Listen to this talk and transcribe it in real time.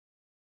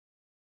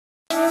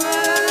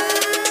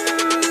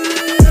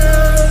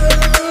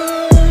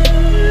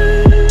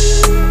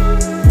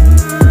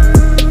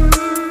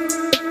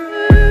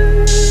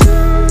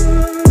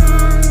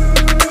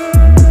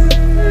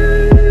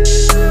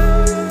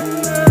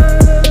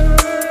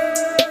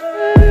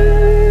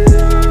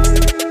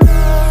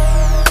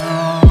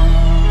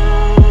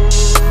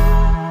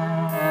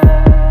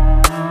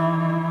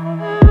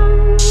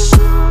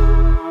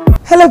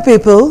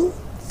people,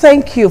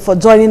 thank you for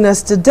joining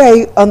us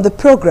today on the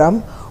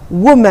program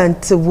Woman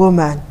to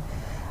Woman.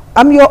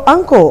 I'm your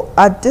uncle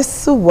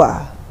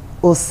Adesuwa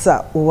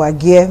Osa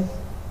Uwagie.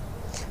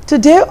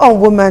 Today on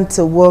Woman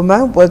to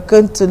Woman, we're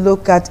going to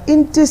look at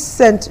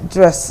indecent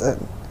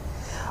dressing.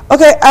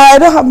 Okay, I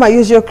don't have my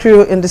usual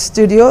crew in the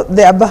studio.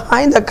 They are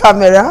behind the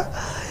camera,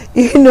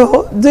 you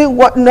know, doing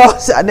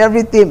whatnot and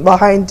everything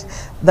behind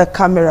the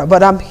camera.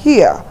 But I'm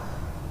here,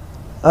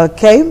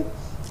 okay?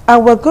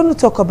 And we're going to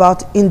talk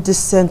about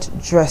indecent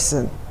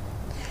dressing.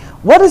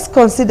 What is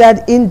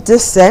considered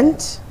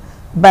indecent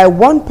by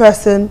one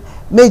person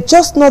may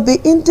just not be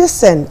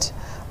indecent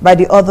by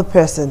the other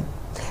person.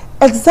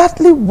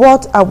 Exactly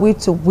what are we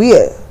to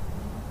wear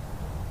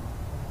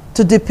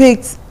to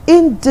depict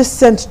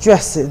indecent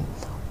dressing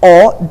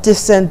or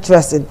decent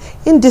dressing?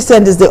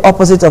 Indecent is the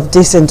opposite of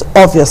decent,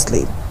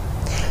 obviously.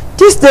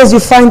 These days you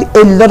find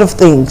a lot of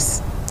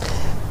things.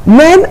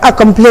 Men are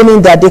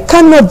complaining that they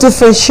cannot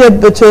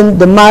differentiate between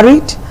the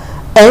married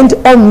and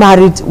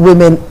unmarried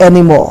women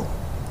anymore.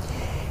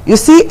 You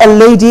see a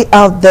lady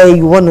out there,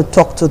 you want to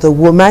talk to the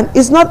woman.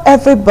 It's not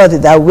everybody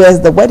that wears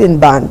the wedding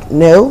band.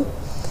 No,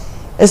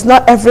 it's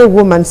not every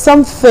woman.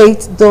 Some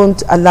faiths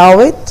don't allow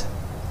it.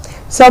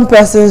 Some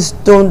persons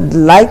don't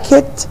like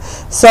it.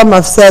 Some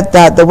have said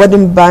that the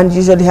wedding band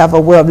usually have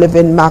a way of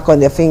leaving mark on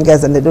their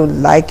fingers and they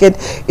don't like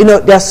it. You know,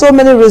 there are so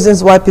many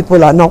reasons why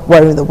people are not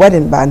wearing the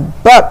wedding band,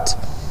 but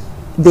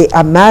they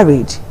are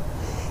married.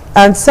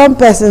 And some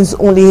persons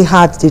only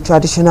had the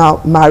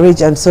traditional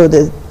marriage, and so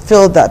they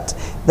feel that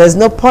there's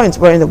no point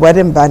wearing the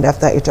wedding band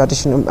after a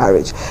traditional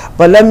marriage.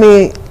 But let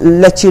me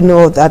let you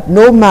know that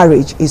no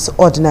marriage is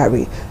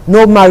ordinary.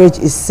 No marriage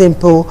is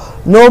simple.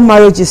 No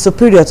marriage is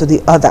superior to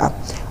the other.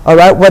 All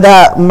right,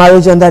 whether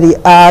marriage under the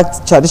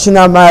act,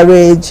 traditional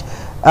marriage,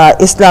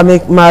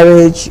 Islamic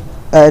marriage,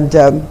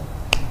 and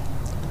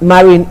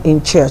marrying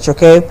in church,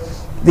 okay?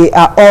 They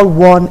are all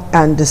one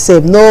and the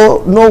same. No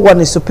one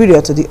is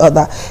superior to the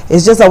other.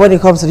 It's just that when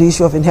it comes to the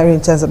issue of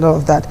inheritance and all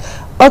of that.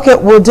 Okay,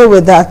 we'll deal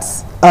with that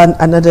on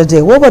another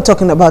day. What we're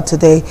talking about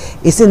today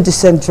is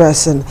indecent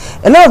dressing.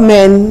 A lot of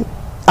men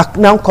are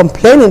now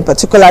complaining,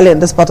 particularly in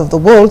this part of the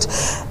world,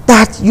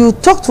 that you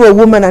talk to a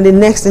woman and the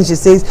next thing she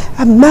says,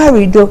 I'm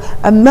married though,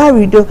 I'm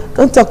married though,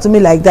 don't talk to me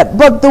like that.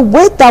 But the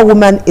way that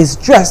woman is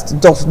dressed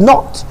does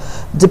not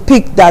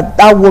depict that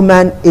that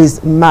woman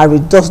is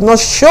married, does not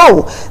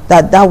show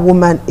that that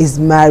woman is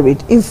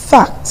married. In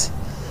fact,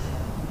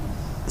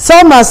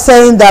 some are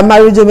saying that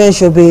married women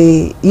should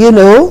be, you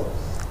know,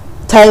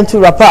 tying to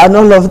wrapper and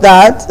all of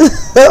that,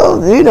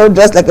 you know,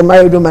 dressed like a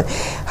married woman.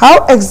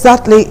 How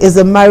exactly is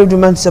a married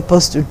woman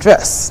supposed to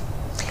dress?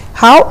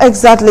 How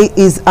exactly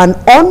is an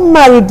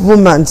unmarried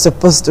woman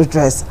supposed to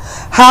dress?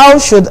 How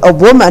should a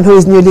woman who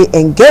is newly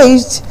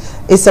engaged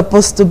is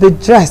supposed to be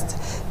dressed?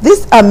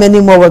 These are many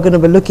more we're going to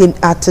be looking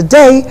at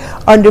today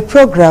on the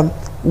program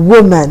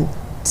Woman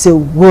to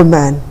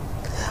Woman.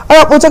 All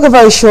right, we'll take a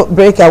very short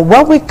break, and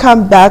when we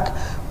come back,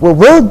 we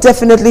will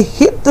definitely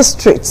hit the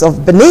streets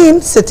of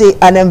Benin City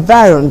and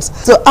environs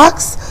to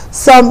ask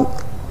some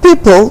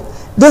people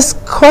this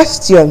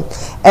question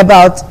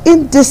about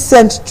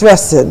indecent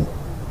dressing.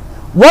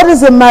 What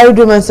is a married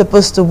woman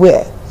supposed to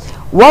wear?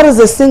 What is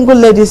a single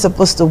lady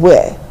supposed to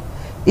wear?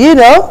 You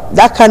know,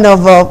 that kind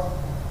of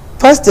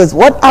questions.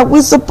 What are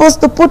we supposed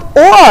to put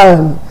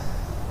on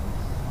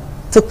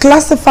to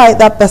classify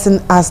that person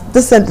as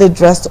decently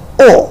dressed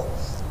or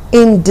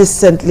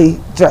indecently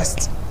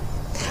dressed?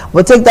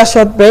 We'll take that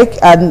short break,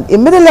 and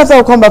immediately after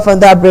we come back from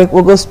that break,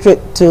 we'll go straight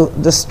to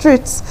the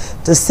streets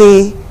to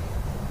see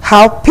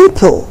how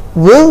people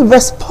will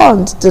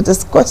respond to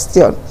this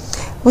question.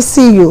 We'll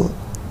see you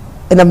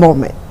in a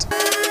moment.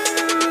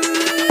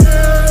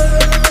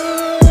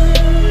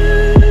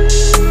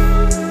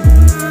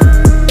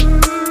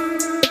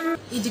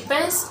 It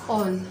depends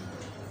on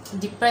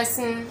the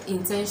person's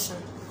intention,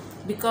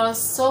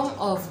 because some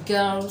of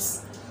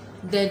girls,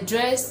 they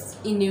dress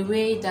in a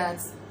way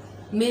that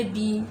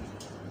maybe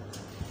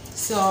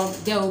so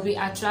they will be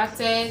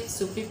attracted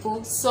to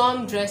people.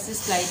 Some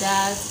dresses like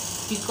that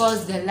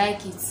because they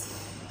like it.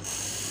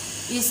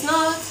 It's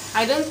not,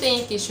 I don't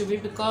think it should be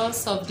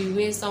because of the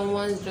way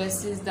someone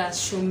dresses that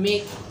should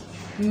make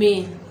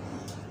men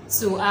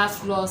to have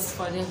flaws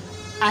for them.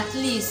 At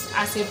least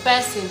as a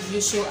person,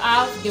 you should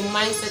have the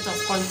mindset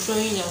of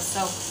controlling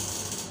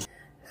yourself.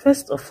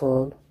 First of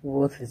all,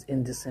 what is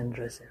indecent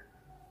dressing?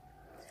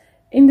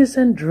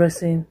 Indecent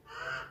dressing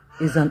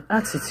is an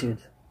attitude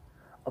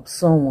of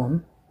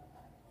someone,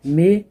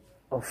 male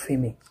or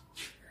female,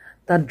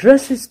 that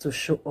dresses to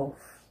show off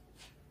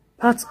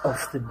parts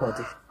of the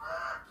body,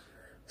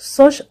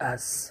 such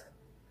as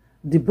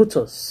the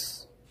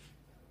buttocks,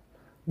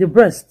 the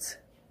breast,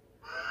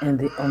 and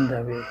the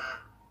underwear.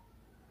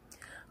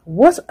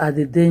 What are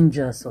the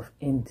dangers of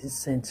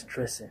indecent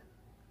dressing?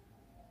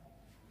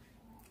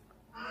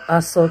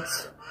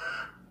 Assault,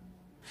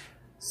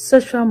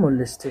 sexual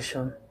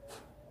molestation,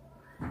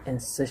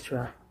 and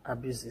sexual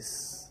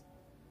abuses,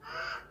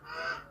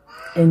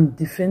 and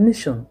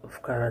definition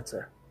of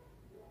character.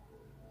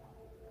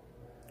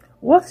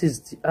 What is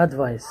the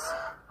advice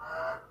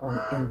on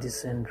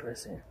indecent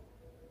dressing?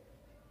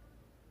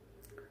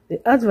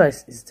 The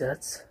advice is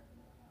that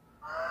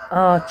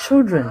our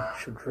children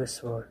should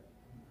dress well,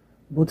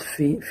 both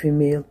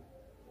female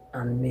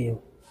and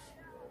male.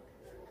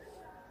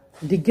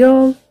 The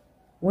girl,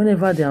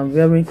 whenever they are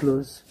wearing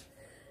clothes,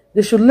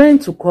 they should learn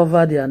to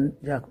cover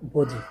their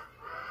body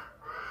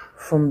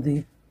from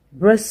the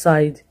breast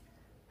side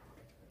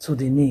to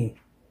the knee,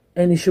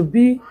 and it should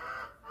be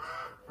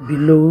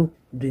below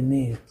the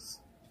knees.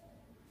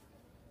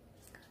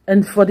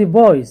 And for the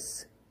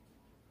boys,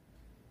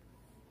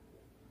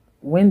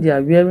 when they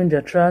are wearing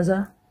their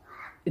trouser,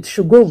 it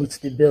should go with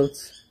the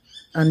belt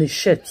and the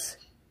shirt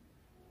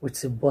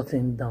with the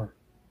button down,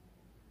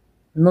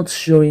 not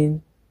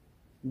showing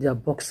their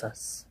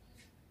boxers.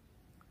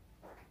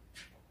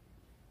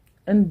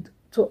 And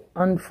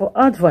for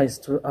advice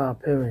to our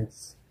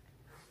parents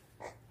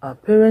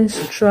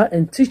should try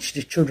and teach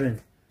the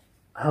children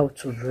how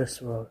to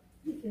dress well,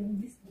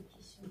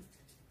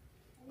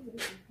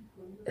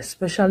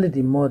 especially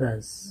the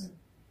mothers.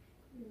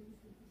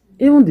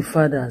 Even the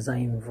fathers are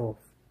involved,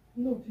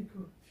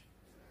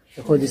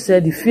 because they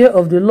said the fear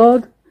of the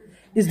Lord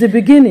is the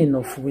beginning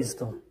of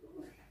wisdom.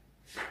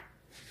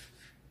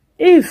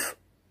 If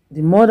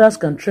the mothers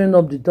can train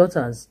up the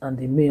daughters and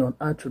the men on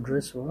how to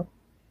dress well,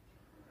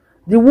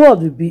 the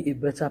world will be a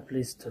better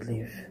place to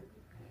live.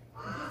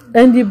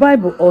 And the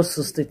Bible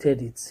also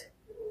stated it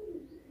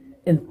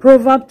in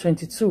Proverbs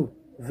 22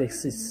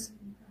 verse 6,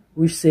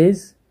 which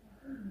says,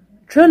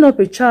 "Train up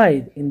a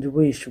child in the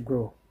way he should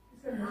grow,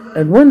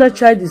 and when that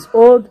child is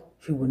old,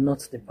 he will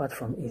not depart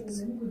from it."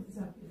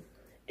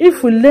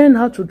 If we learn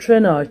how to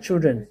train our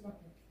children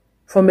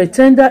from a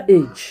tender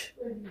age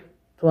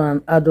to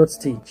an adult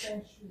stage,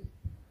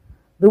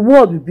 the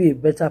world will be a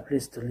better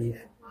place to live.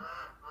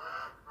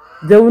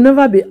 There will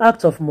never be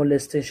acts of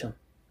molestation.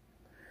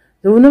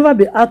 There will never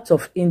be acts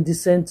of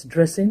indecent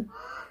dressing,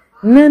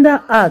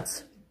 neither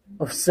acts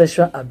of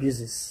sexual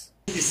abuses.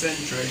 Indecent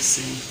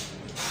dressing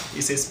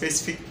is a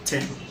specific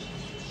term,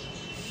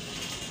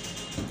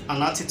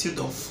 an attitude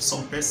of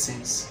some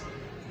persons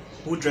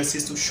who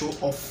dresses to show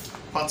off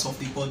parts of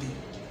the body,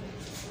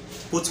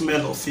 both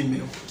male or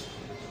female,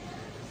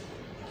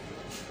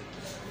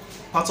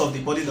 part of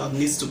the body that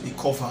needs to be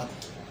covered,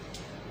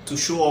 to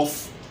show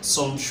off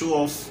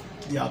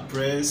their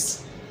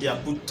breasts, their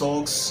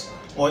buttocks,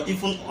 or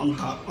even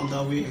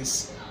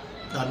underwears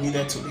that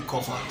needed to be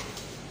covered,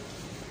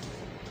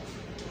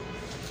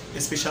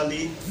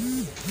 especially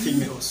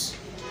females.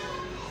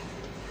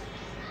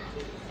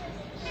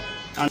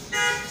 And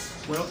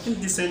well,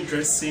 indecent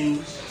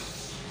dressing,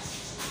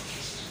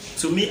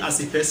 to me as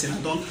a person,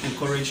 I don't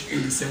encourage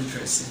indecent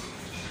dressing,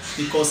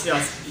 because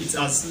it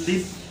has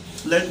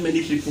led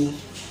many people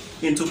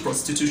into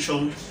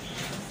prostitution,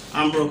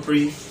 armed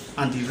robbery,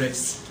 and the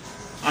rest.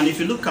 And if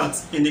you look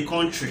at in the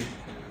country,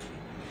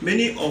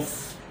 many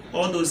of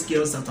all those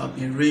girls that have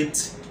been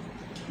raped,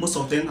 most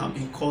of them have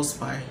been caused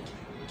by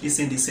this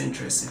indecent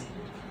dressing,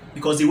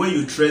 because the way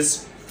you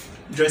dresses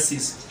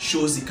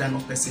shows the kind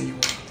of person you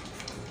are.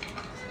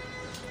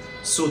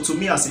 So to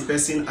me as a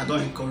person, I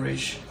don't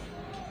encourage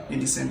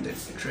indecent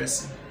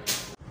dressing.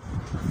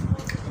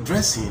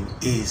 Dressing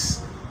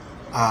is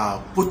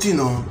putting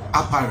on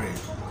apparel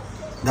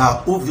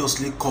that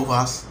obviously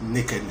covers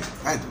nakedness.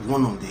 That's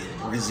one of the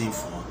reasons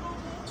for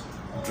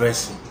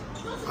dressing,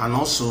 and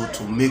also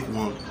to make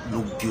one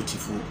look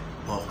beautiful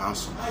or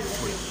handsome.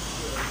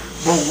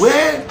 But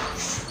where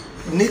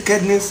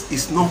nakedness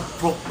is not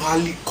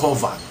properly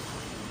covered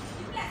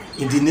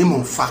in the name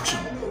of fashion,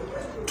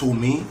 to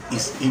me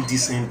is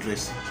indecent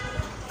dressing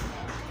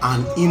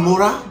and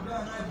immoral,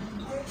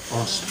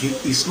 or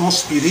it's not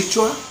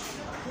spiritual,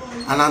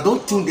 and I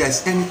don't think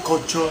there's any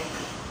culture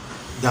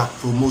that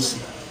promotes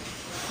it.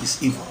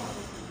 It's evil,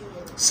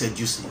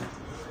 seducing.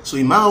 So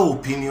in my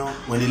opinion,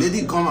 when the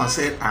lady come and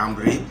said, "I'm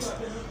raped,"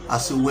 I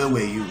said, "Where were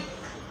you?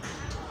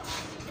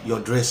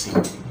 You're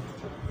dressing."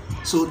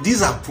 So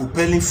these are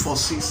propelling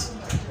forces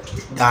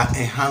that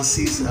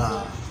enhances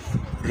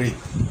rape.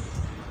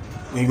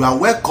 When you are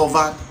well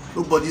covered,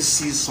 nobody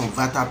sees some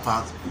vital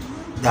part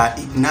that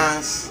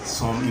ignites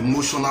some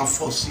emotional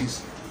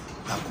forces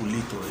that could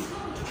lead to rape.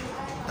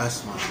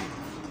 That's my opinion.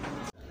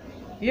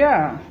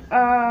 Yeah,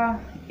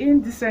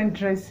 indecent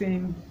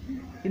dressing,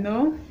 is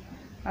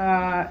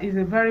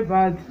a very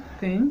bad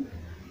thing,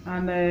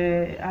 and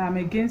I'm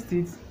against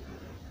it.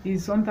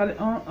 It's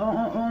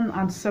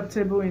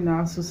unacceptable in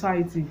our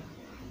society.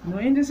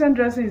 Indecent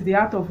dressing is the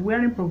act of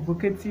wearing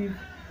provocative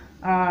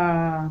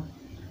and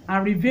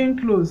revealing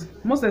clothes,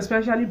 most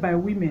especially by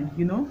women.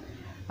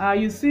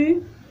 You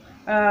see,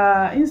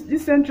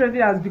 indecent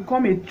dressing has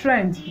become a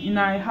trend in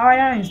our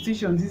higher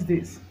institutions these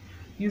days.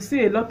 You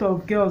see a lot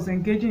of girls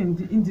engaging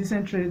in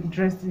indecent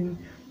dressing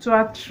to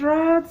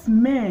attract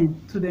men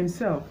to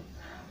themselves.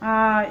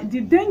 The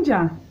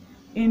danger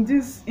in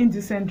this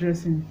indecent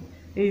dressing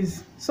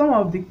is some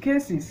of the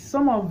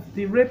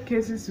rape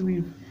cases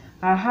we've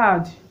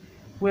had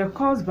were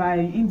caused by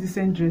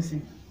indecent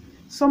dressing.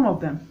 Some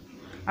of them.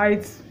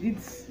 it's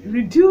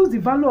reduced the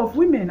value of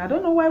women. I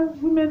don't know why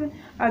women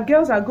and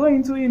girls are going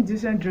into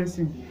indecent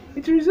dressing.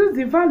 It reduces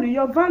the value,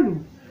 your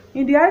value.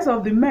 In the eyes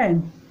of the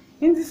men,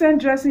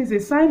 indecent dressing is a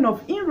sign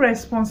of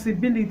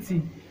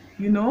irresponsibility,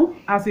 you know,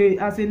 as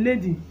a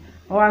lady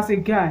or as a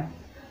guy.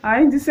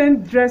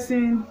 Indecent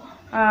dressing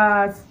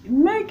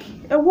make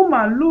a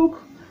woman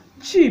look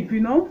cheap, you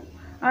know,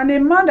 and a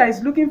man that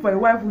is looking for a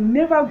wife will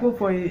never go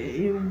for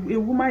a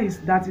woman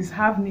that is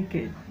half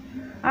naked.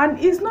 And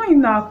it's not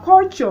in our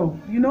culture,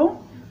 you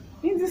know.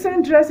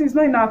 Indecent dressing is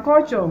not in our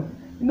culture.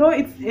 You know,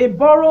 it's a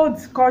borrowed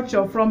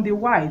culture from the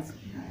whites,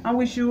 and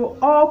we should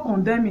all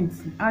condemn it,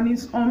 and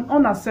it's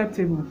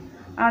unacceptable.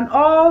 And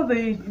all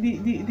the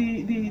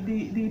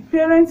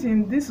parents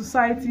in this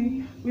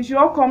society, we should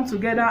all come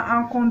together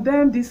and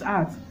condemn this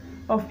act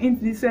of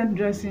indecent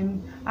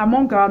dressing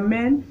among our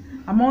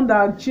men, among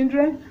our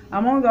children,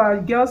 among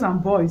our girls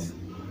and boys.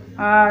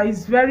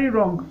 It's very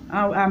wrong.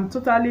 I'm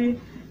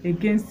totally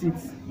against it.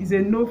 It's a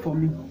no for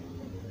me.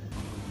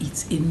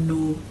 It's a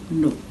no.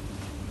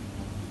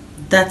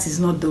 That is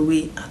not the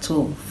way at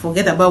all.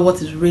 Forget about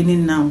what is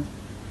raining now.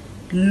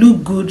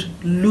 Look good,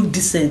 look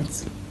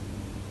decent.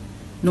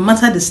 No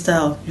matter the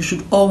style, you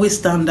should always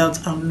stand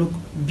out and look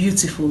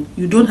beautiful.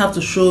 You don't have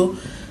to show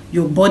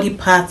your body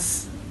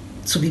parts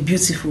to be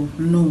beautiful.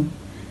 No.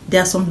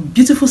 There are some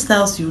beautiful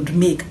styles you would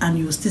make and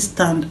you will still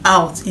stand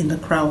out in the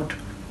crowd.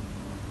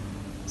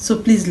 So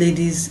please,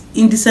 ladies,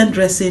 indecent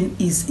dressing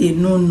is a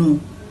no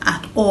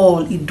at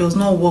all. It does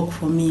not work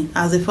for me.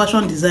 As a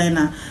fashion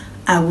designer,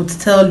 I would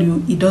tell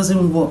you it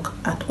doesn't work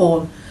at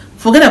all.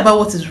 Forget about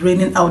what is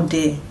raining out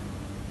there.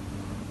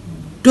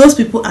 Those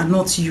people are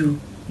not you.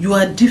 You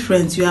are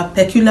different, you are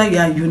peculiar, you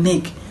are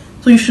unique.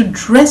 So you should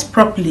dress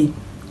properly,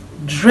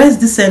 dress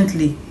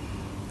decently,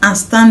 and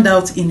stand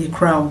out in a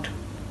crowd.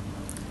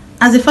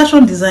 As a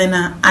fashion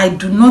designer, I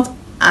do not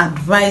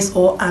advise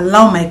or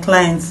allow my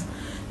clients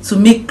to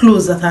make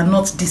clothes that are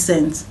not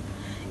decent.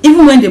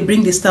 Even when they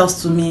bring the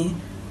styles to me,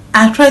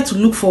 I try to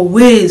look for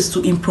ways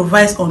to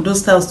improvise on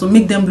those styles to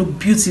make them look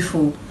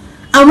beautiful.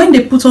 And when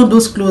they put on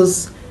those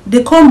clothes,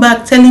 they come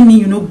back telling me,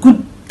 you know,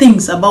 good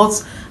things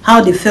about how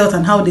they felt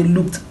and how they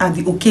looked at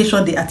the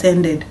occasion they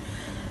attended.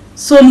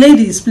 So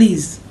ladies,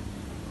 please,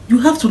 you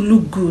have to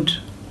look good,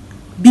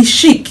 be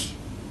chic,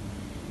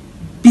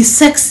 be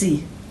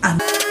sexy,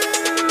 and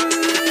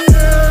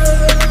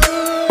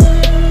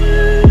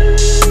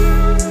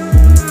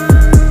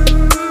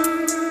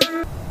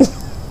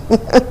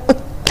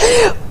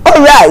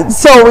all right,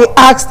 so we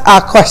asked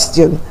our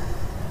question: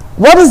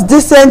 what is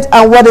decent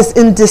and what is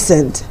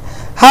indecent?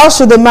 How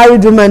should a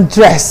married woman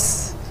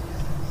dress?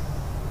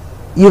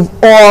 You've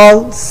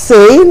all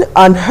seen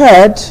and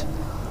heard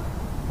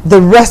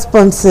the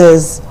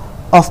responses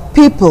of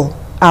people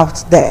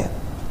out there.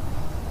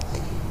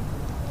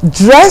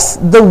 Dress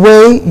the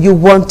way you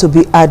want to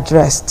be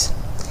addressed.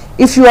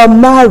 If you are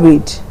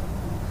married,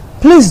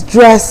 please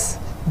dress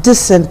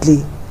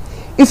decently.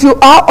 If you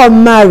are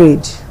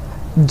unmarried,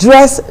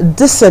 dress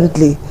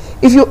decently.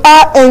 If you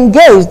are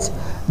engaged,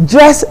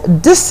 dress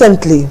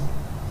decently.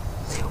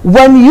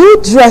 When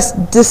you dress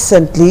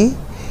decently,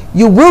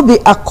 you will be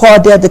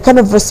accorded the kind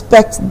of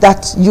respect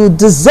that you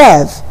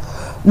deserve.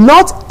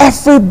 Not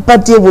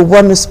everybody will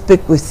want to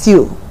speak with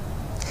you.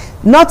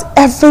 Not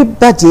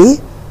everybody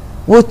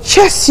will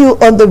chase you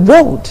on the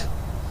road.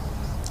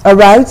 All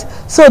right?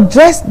 So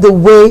dress the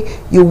way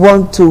you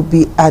want to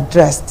be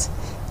addressed,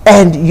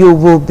 and you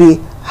will be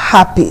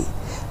happy.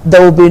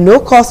 There will be no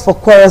cause for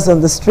quarrels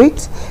on the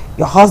street.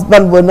 Your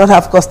husband will not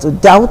have cause to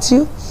doubt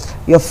you.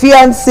 Your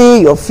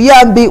fiancé, your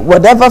fiancé,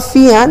 whatever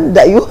fian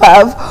that you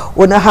have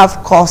will not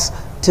have cause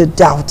to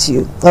doubt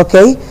you.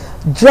 Okay?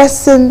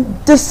 Dressing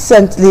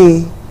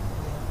decently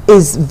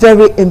is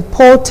very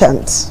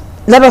important.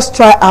 Let us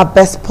try our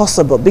best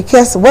possible,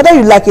 because whether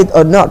you like it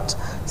or not,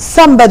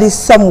 somebody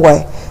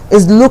somewhere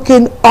is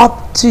looking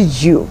up to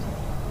you.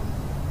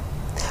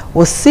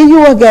 We'll see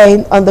you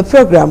again on the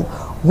program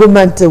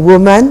Woman to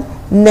Woman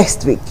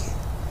next week.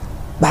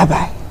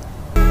 Bye-bye.